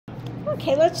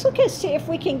Okay, let's look and see if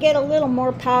we can get a little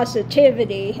more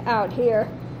positivity out here.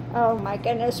 Oh my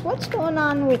goodness, what's going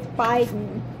on with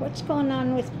Biden? What's going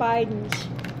on with Biden's?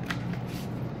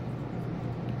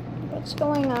 What's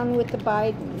going on with the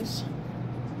Bidens?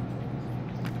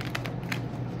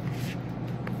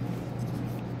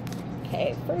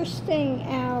 Okay, first thing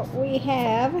out we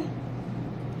have,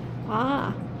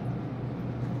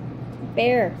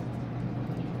 Bear.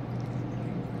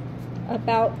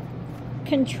 About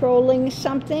controlling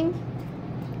something,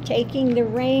 taking the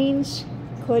reins.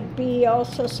 Could be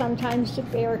also sometimes the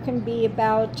Bear can be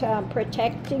about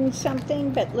protecting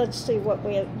something, but let's see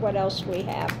what else we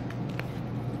have.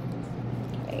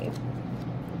 Okay.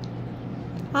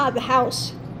 The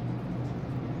House.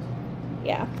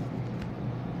 Yeah.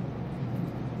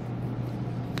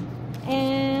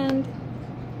 And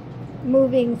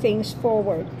moving things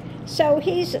forward. So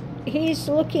he's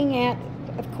looking at,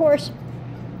 of course,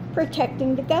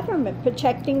 protecting the government,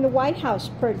 protecting the White House,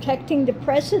 protecting the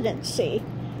presidency,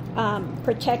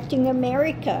 protecting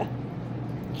America.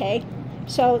 Okay,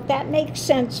 so that makes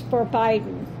sense for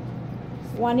Biden,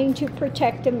 wanting to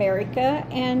protect America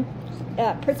and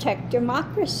protect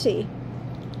democracy.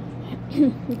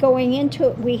 Going into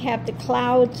it, we have the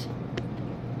clouds.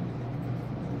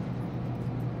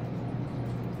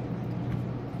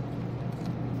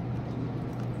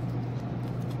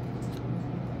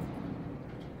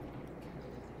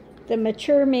 The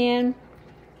mature man,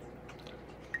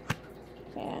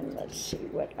 and let's see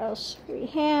what else we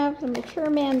have. The mature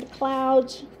man, the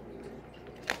clouds,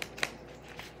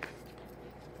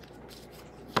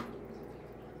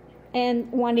 and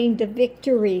wanting the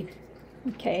victory.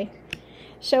 Okay,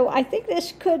 so I think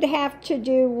this could have to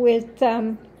do with,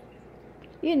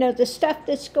 the stuff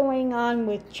that's going on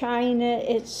with China,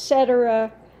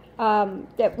 etc.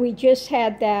 That we just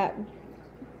had that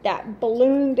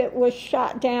balloon that was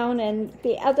shot down and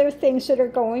the other things that are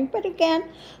going. But again,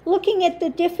 looking at the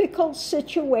difficult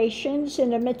situations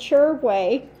in a mature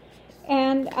way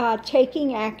and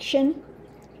taking action,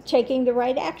 taking the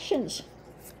right actions.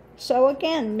 So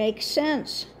again, makes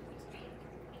sense.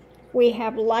 We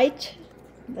have light.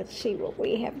 Let's see what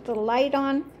we have the light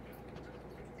on.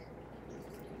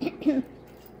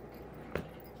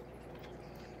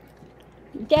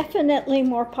 Definitely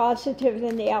more positive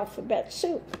than the alphabet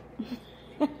soup.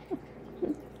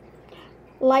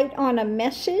 Light on a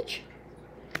message.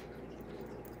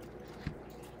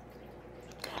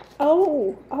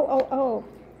 Oh.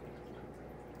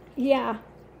 Yeah.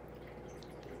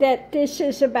 That this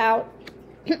is about,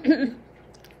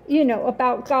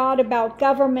 about God, about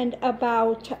government,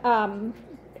 about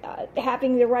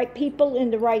having the right people in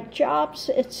the right jobs,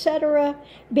 etc.,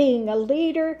 being a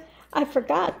leader. I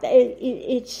forgot.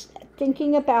 It's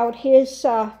thinking about his,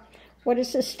 what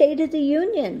is the State of the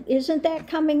Union? Isn't that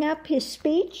coming up, his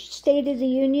speech, State of the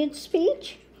Union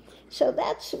speech? So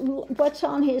that's what's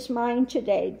on his mind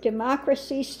today.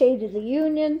 Democracy, State of the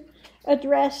Union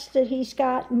address that he's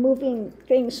got, moving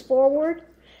things forward.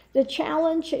 The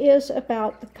challenge is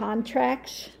about the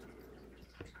contracts.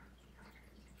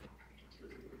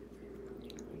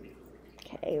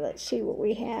 Okay, let's see what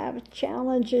we have.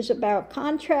 Challenges about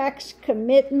contracts,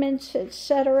 commitments,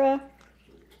 etc.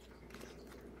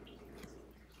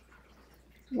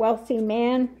 Wealthy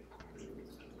man.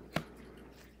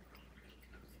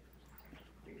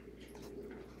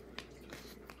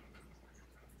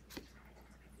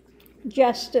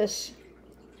 Justice.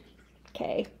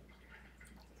 Okay.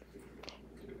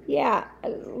 Yeah,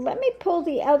 let me pull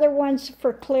the other ones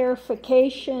for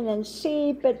clarification and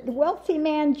see, but the wealthy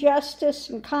man, justice,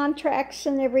 and contracts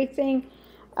and everything,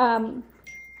 now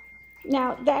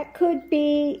that could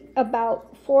be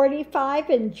about 45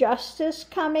 and justice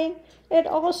coming. It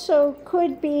also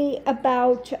could be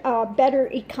about a better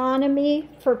economy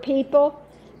for people,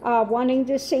 wanting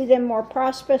to see them more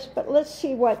prosperous, but let's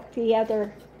see what the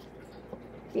other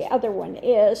one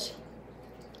is.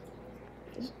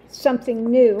 Something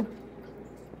new.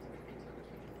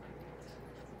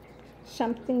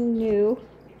 Something new.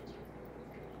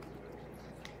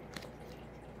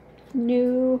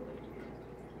 New.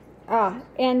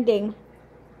 Ending.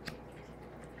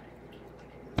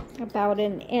 About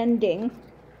an ending.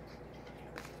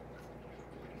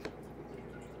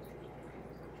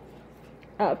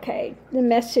 Okay, the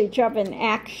message of an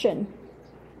action.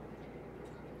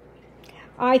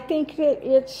 I think that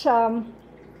it's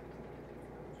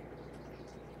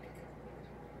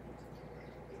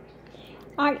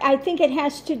I think it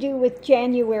has to do with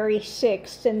January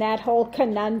 6th and that whole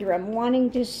conundrum, wanting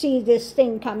to see this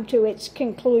thing come to its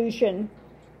conclusion,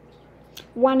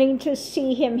 wanting to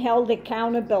see him held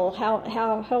accountable,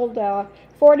 held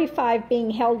 45 being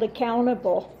held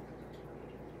accountable.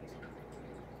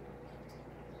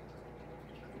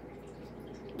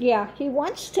 Yeah, he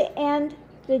wants to end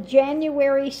the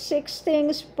January 6th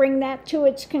things, bring that to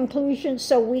its conclusion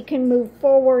so we can move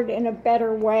forward in a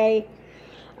better way.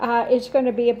 It's going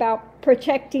to be about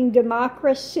protecting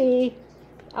democracy.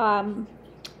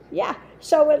 Yeah,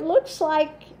 so it looks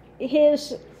like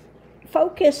his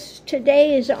focus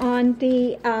today is on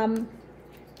the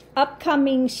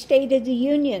upcoming State of the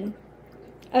Union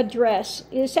address.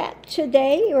 Is that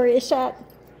today, or is that,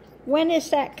 when is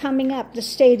that coming up, the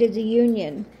State of the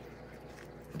Union?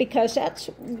 Because that's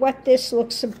what this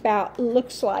looks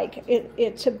like.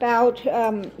 It's about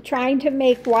trying to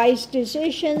make wise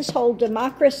decisions, hold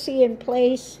democracy in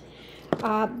place,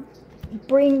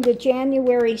 bring the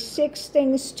January 6th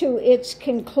things to its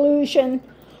conclusion,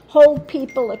 hold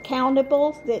people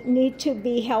accountable that need to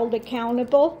be held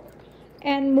accountable,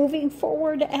 and moving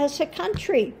forward as a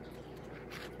country.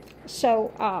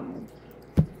 So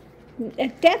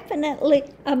definitely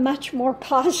a much more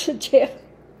positive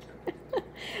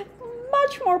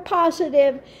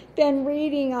than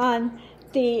reading on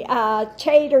the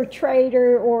Tater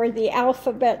Trader or the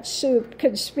Alphabet Soup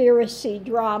conspiracy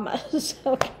dramas,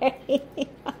 okay?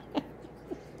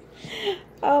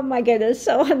 Oh my goodness.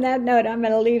 So on that note, I'm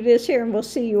going to leave this here and we'll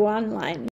see you online.